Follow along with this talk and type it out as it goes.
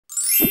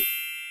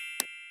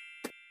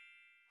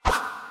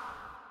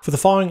For the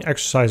following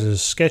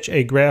exercises, sketch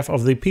a graph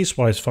of the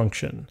piecewise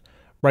function.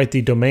 Write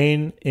the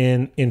domain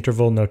in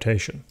interval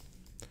notation.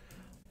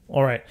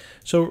 All right,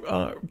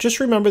 so just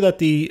remember that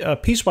the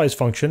piecewise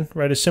function,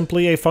 right, is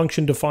simply a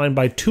function defined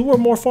by two or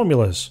more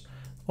formulas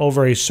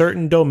over a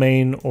certain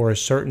domain or a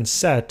certain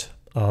set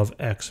of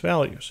x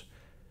values.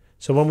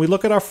 So when we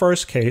look at our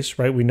first case,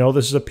 right, we know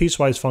this is a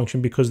piecewise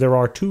function because there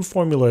are two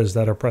formulas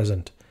that are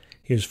present.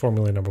 Here's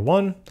formula number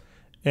 1,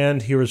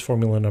 and here is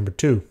formula number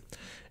 2.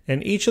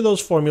 And each of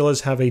those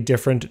formulas have a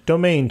different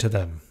domain to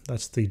them.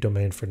 That's the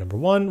domain for number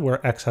 1,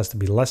 where x has to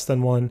be less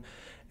than 1.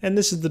 And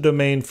this is the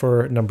domain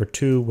for number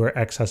 2, where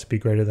x has to be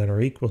greater than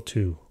or equal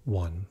to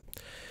 1.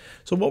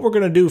 So what we're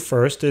going to do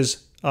first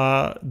is,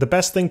 the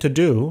best thing to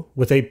do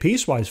with a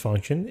piecewise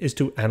function is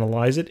to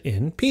analyze it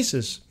in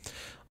pieces.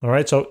 All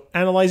right, so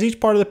analyze each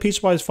part of the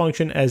piecewise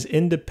function as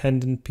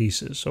independent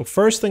pieces. So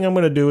first thing I'm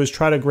going to do is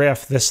try to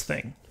graph this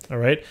thing. All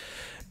right.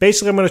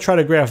 Basically, I'm going to try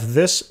to graph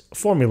this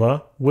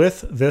formula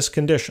with this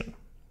condition,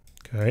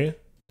 okay?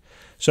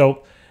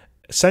 So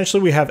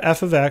essentially, we have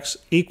f of x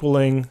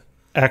equaling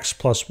x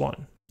plus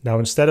 1. Now,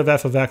 instead of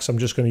f of x, I'm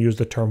just going to use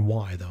the term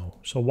y, though.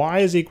 So y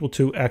is equal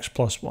to x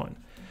plus 1.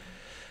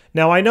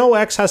 Now, I know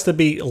x has to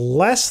be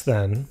less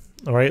than,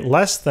 all right,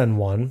 less than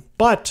 1,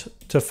 but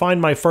to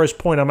find my first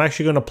point, I'm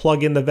actually going to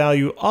plug in the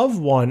value of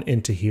 1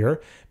 into here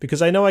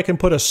because I know I can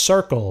put a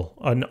circle,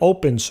 an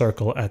open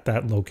circle at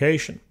that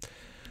location.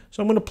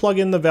 So I'm going to plug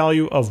in the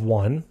value of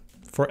 1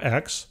 for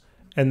x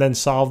and then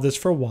solve this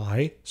for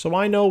y. So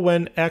I know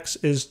when x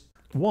is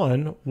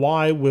 1,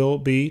 y will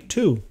be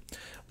 2.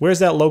 Where's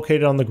that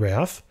located on the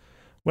graph?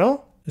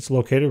 Well, it's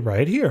located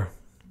right here,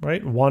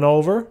 right? 1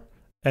 over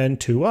and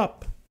 2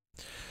 up.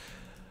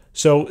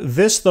 So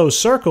this, though,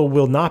 circle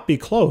will not be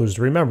closed.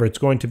 Remember, it's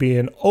going to be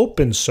an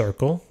open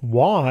circle.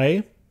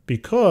 Why?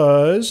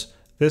 Because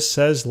this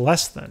says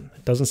less than.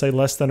 It doesn't say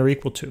less than or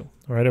equal to.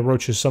 All right, I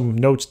wrote you some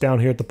notes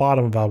down here at the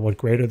bottom about what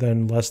greater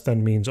than, less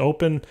than means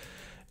open.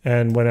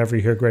 And whenever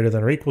you hear greater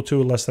than or equal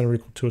to, less than or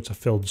equal to, it's a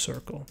filled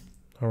circle.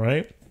 All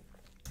right.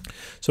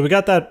 So we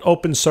got that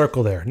open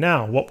circle there.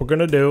 Now, what we're going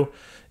to do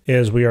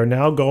is we are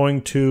now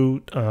going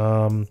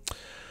to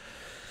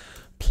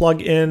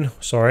plug in,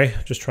 sorry,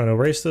 just trying to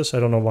erase this.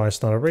 I don't know why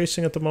it's not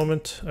erasing at the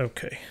moment.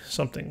 Okay,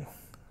 something,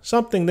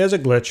 there's a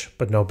glitch,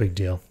 but no big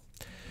deal.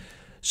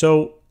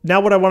 So now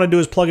what I want to do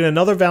is plug in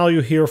another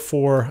value here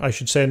for, I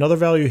should say another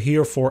value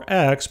here for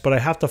x, but I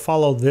have to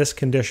follow this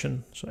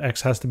condition. So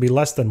x has to be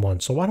less than 1.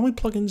 So why don't we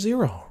plug in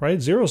 0,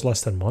 right? 0 is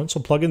less than 1. So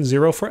plug in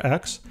 0 for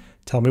x.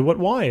 Tell me what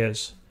y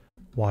is.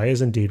 Y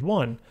is indeed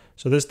 1.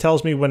 So this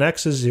tells me when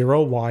x is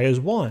 0, y is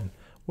 1.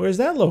 Where is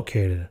that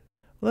located?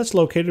 Well, that's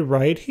located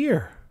right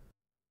here.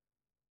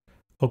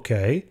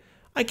 Okay.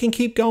 I can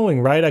keep going,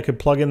 right? I could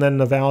plug in then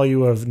the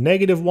value of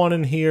 -1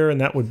 in here,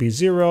 and that would be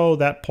 0.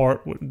 That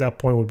point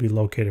would be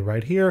located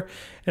right here.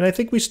 And I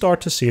think we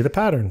start to see the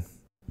pattern.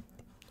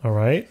 All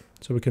right.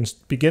 So we can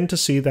begin to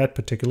see that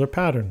particular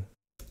pattern.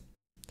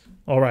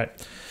 All right.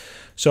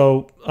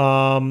 So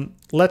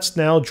let's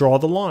now draw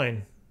the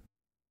line.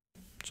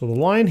 So the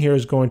line here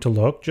is going to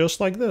look just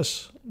like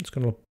this. It's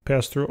going to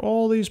pass through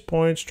all these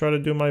points, try to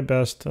do my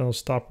best. I'll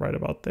stop right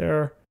about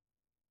there.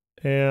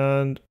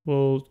 And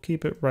we'll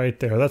keep it right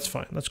there. That's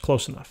fine. That's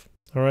close enough.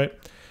 All right.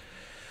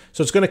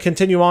 So it's going to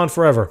continue on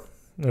forever.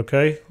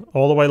 Okay.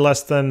 All the way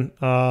less than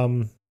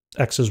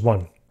x is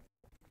 1.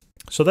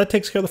 So that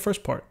takes care of the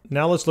first part.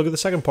 Now let's look at the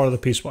second part of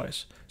the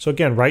piecewise. So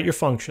again, write your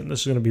function.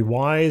 This is going to be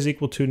y is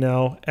equal to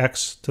now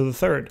x to the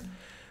third.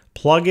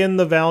 Plug in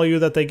the value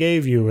that they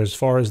gave you as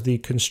far as the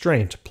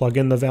constraint. Plug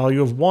in the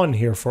value of 1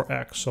 here for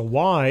x. So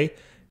y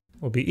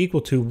will be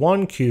equal to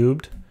 1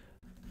 cubed.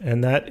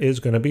 And that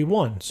is going to be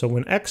 1. So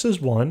when x is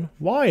 1,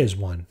 y is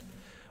 1.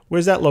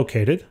 Where's that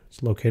located?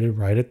 It's located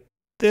right at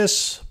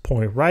this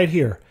point, right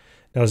here.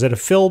 Now, is it a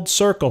filled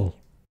circle?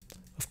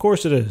 Of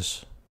course it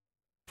is.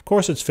 Of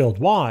course it's filled.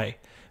 Why?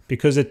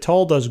 Because it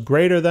told us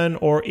greater than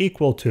or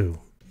equal to.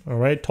 All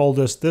right, told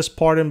us this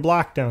part in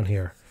black down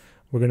here.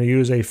 We're going to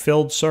use a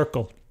filled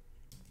circle.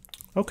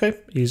 Okay,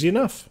 easy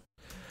enough.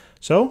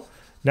 So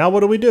now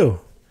what do?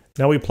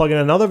 Now we plug in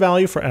another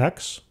value for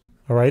x.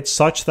 All right,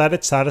 such that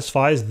it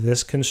satisfies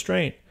this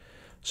constraint.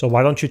 So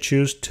why don't you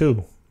choose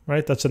 2,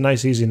 right? That's a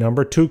nice easy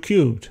number, 2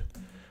 cubed.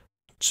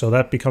 So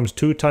that becomes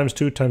 2 times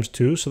 2 times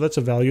 2, so that's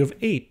a value of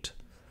 8.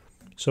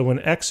 So when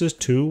x is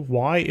 2,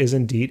 y is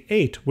indeed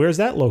 8. Where's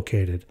that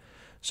located?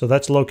 So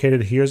that's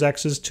located, here's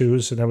x is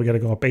 2, so now we got to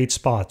go up 8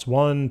 spots.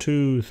 1,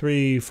 2,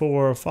 3,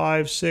 4,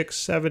 5, 6,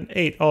 7,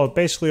 8. Oh,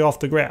 basically off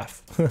the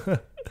graph.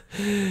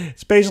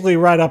 It's basically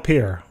right up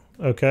here,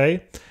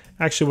 okay?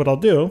 Actually, what I'll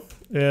do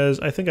is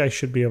I think I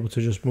should be able to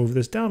just move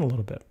this down a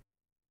little bit.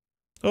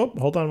 Oh,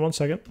 hold on 1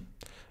 second.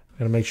 I'm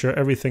going to make sure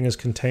everything is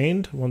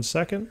contained. 1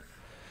 second.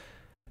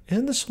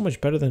 Isn't this so much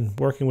better than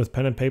working with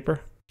pen and paper?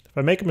 If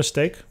I make a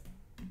mistake,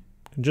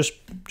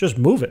 just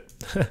move it.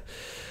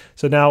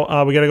 So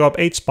now we got to go up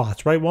 8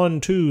 spots, right? 1,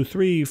 2,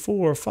 3,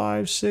 4,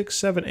 5, 6,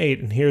 7, 8.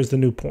 And here's the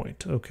new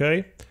point,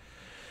 okay?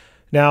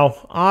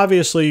 Now,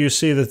 obviously, you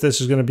see that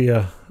this is going to be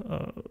a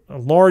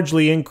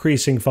largely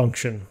increasing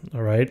function, all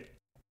all right?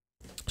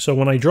 So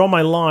when I draw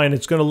my line,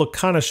 it's going to look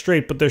kind of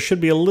straight, but there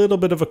should be a little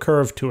bit of a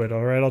curve to it,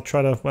 all right? I'll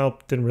try to, well,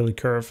 it didn't really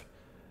curve.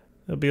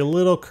 It'll be a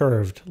little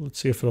curved. Let's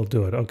see if it'll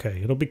do it.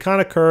 Okay, it'll be kind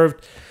of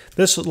curved.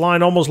 This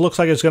line almost looks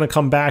like it's going to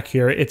come back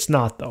here. It's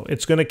not, though.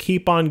 It's going to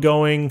keep on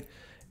going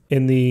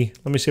in the,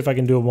 let me see if I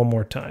can do it one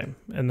more time.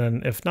 And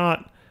then if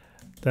not,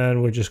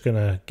 then we're just going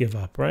to give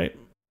up, right?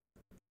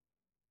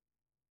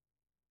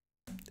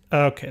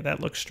 Okay,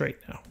 that looks straight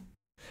now.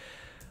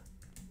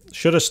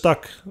 Should have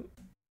stuck.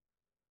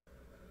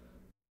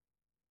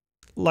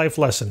 Life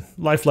lesson.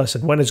 Life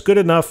lesson. When it's good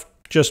enough,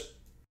 just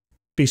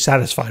be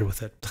satisfied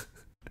with it.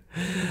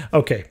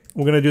 Okay,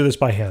 we're going to do this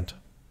by hand.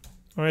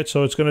 All right,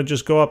 so it's going to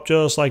just go up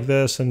just like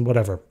this and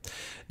whatever.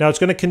 Now it's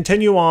going to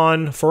continue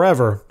on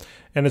forever,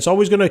 and it's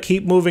always going to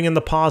keep moving in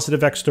the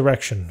positive x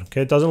direction.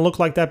 Okay, it doesn't look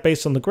like that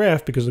based on the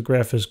graph because the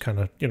graph is kind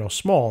of, you know,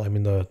 small. I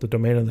mean, the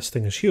domain of this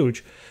thing is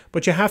huge,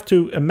 but you have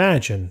to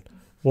imagine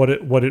what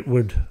it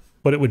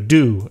would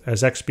do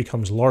as x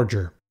becomes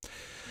larger.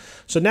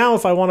 So now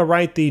if I want to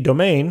write the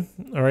domain,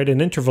 all right,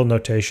 in interval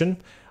notation,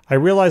 I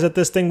realize that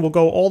this thing will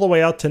go all the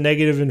way out to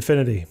negative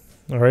infinity,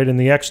 all right, in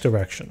the x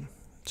direction.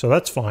 So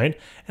that's fine.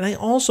 And I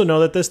also know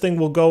that this thing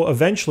will go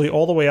eventually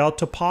all the way out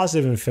to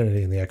positive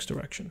infinity in the x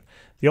direction.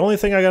 The only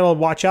thing I got to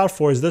watch out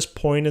for is this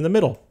point in the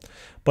middle.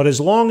 But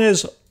as long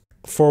as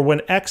for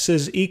when x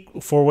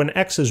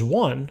is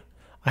 1,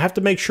 I have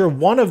to make sure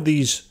one of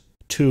these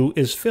two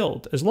is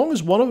filled. As long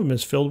as one of them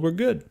is filled, we're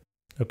good.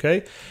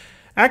 Okay?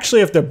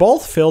 Actually, if they're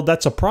both filled,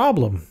 that's a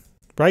problem,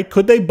 right?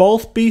 Could they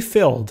both be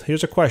filled?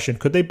 Here's a question.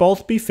 Could they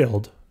both be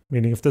filled?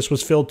 Meaning if this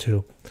was filled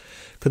too.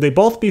 Could they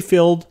both be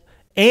filled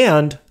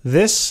and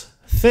this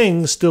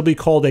thing still be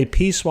called a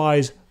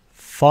piecewise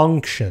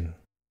function?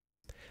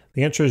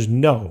 The answer is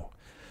no,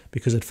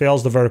 because it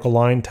fails the vertical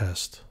line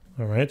test.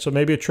 All right, so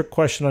maybe a trick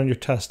question on your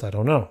test. I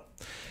don't know.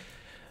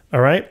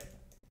 All right.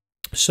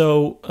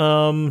 So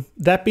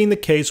that being the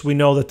case, we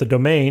know that the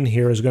domain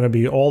here is going to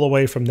be all the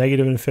way from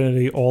negative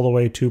infinity all the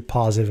way to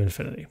positive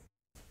infinity.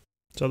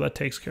 So that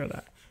takes care of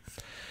that.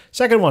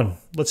 Second one,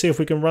 let's see if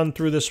we can run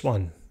through this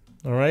one.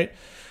 All right.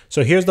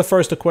 So here's the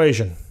first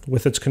equation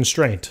with its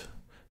constraint.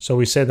 So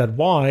we say that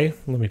y,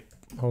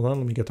 hold on,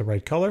 let me get the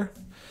right color.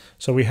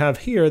 So we have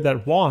here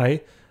that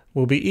y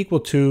will be equal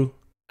to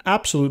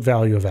absolute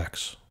value of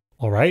x.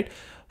 All right.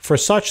 For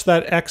such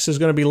that x is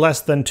going to be less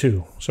than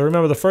 2. So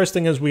remember, the first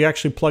thing is we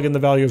actually plug in the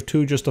value of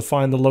 2 just to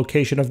find the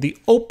location of the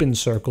open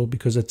circle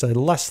because it's a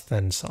less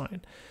than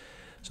sign.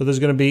 So this is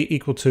going to be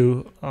equal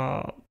to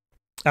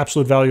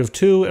absolute value of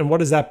 2. And what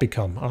does that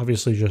become?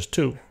 Obviously just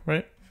 2,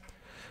 right?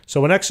 So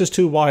when x is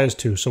 2, y is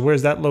 2. So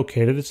where's that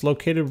located? It's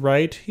located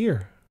right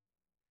here.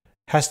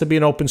 Has to be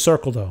an open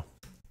circle though,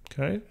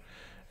 okay?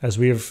 As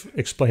we have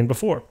explained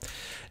before.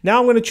 Now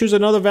I'm going to choose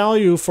another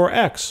value for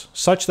x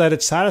such that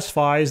it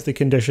satisfies the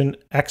condition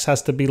x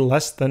has to be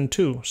less than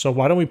 2. So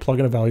why don't we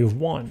plug in a value of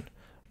 1?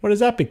 What does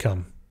that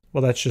become?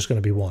 Well, that's just going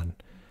to be 1.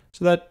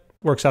 So that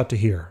works out to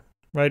here,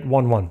 right?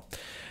 1, 1.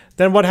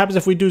 Then what happens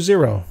if we do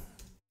 0?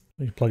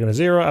 We plug in a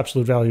 0,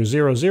 absolute value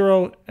 0,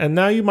 0. And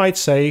now you might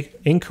say,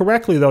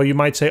 incorrectly though, you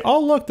might say,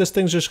 oh, look, this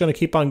thing's just going to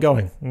keep on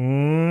going.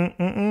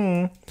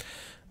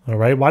 All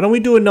right, why don't we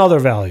do another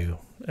value?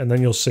 And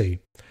then you'll see.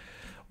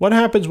 What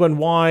happens when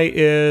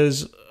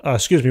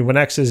when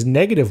x is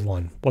negative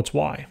 1? What's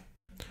y?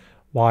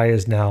 Y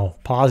is now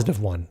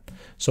positive 1.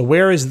 So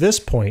where is this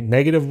point,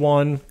 negative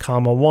 1,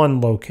 comma 1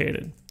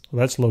 located? Well,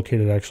 that's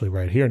located actually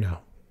right here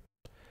now.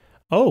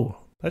 Oh,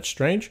 that's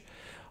strange.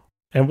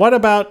 And what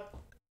about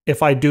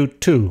if I do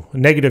 2,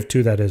 negative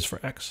 2 that is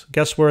for x?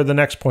 Guess where the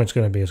next point's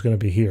going to be? It's going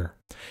to be here.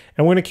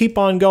 And we're going to keep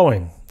on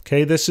going.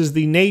 Okay, this is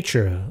the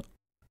nature.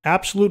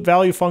 Absolute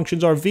value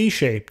functions are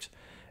V-shaped,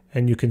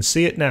 and you can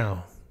see it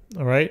now.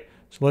 All right,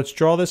 so let's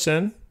draw this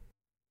in.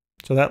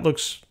 So that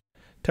looks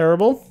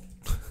terrible.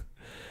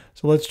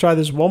 So let's try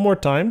this one more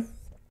time.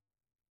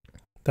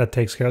 That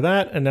takes care of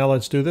that. And now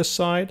let's do this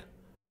side.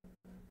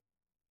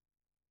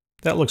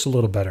 That looks a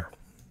little better.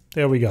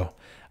 There we go.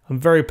 I'm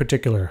very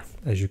particular,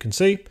 as you can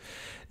see.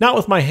 Not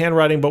with my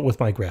handwriting, but with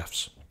my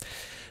graphs.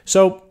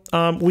 So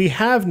we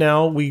have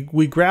now,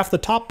 we graph the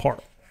top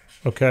part.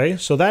 Okay,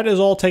 so that is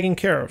all taken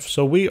care of.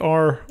 So we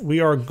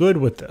are good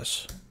with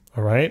this.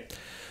 All right.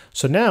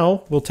 So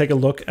now we'll take a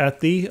look at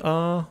the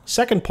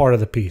second part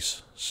of the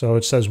piece. So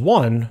it says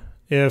 1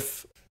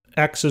 if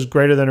x is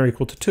greater than or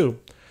equal to 2.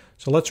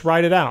 So let's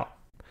write it out.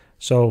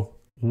 So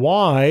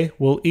y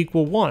will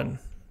equal 1.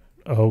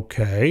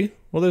 Okay,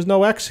 well there's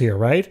no x here,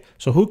 right?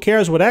 So who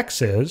cares what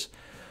x is?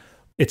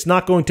 It's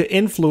not going to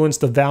influence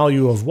the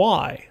value of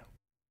y.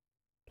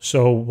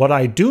 So what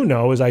I do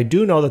know is I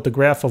do know that the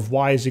graph of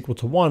y is equal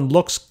to 1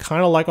 looks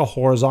kind of like a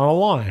horizontal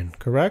line,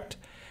 correct?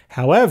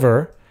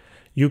 However,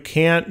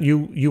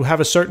 you have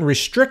a certain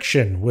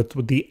restriction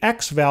with the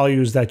x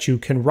values that you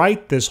can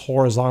write this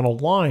horizontal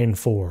line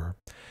for,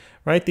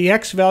 right? The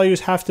x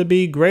values have to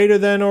be greater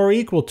than or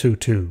equal to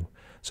 2.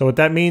 So what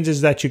that means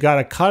is that you got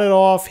to cut it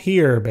off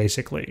here,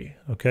 basically,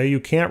 okay? You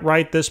can't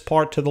write this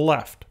part to the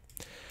left.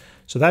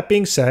 So that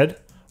being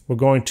said, we're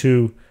going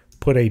to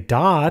put a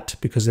dot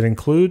because it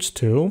includes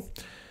 2,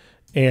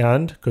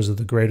 and because of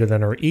the greater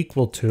than or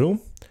equal to,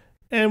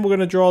 and we're going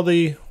to draw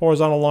the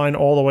horizontal line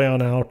all the way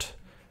on out,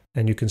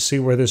 and you can see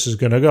where this is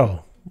going to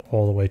go,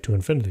 all the way to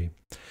infinity.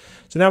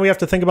 So now we have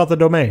to think about the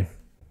domain,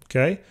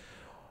 okay?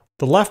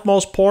 The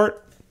leftmost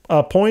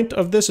point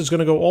of this is going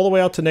to go all the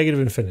way out to negative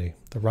infinity.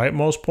 The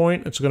rightmost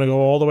point, it's going to go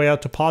all the way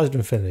out to positive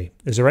infinity.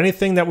 Is there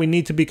anything that we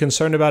need to be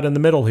concerned about in the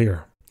middle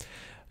here?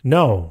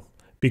 No,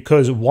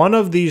 because one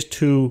of these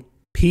two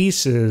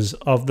pieces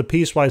of the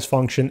piecewise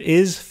function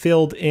is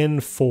filled in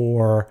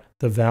for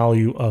the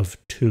value of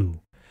 2.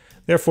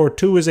 Therefore,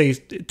 2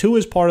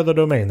 is part of the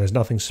domain. There's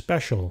nothing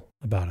special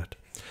about it.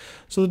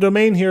 So the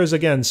domain here is,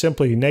 again,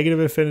 simply negative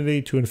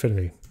infinity to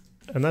infinity.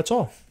 And that's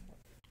all.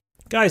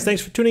 Guys,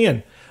 thanks for tuning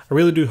in. I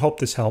really do hope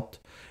this helped.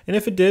 And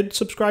if it did,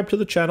 subscribe to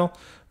the channel.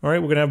 All right,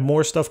 we're going to have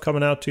more stuff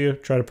coming out to you.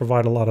 Try to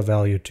provide a lot of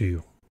value to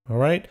you. All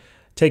right,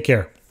 take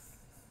care.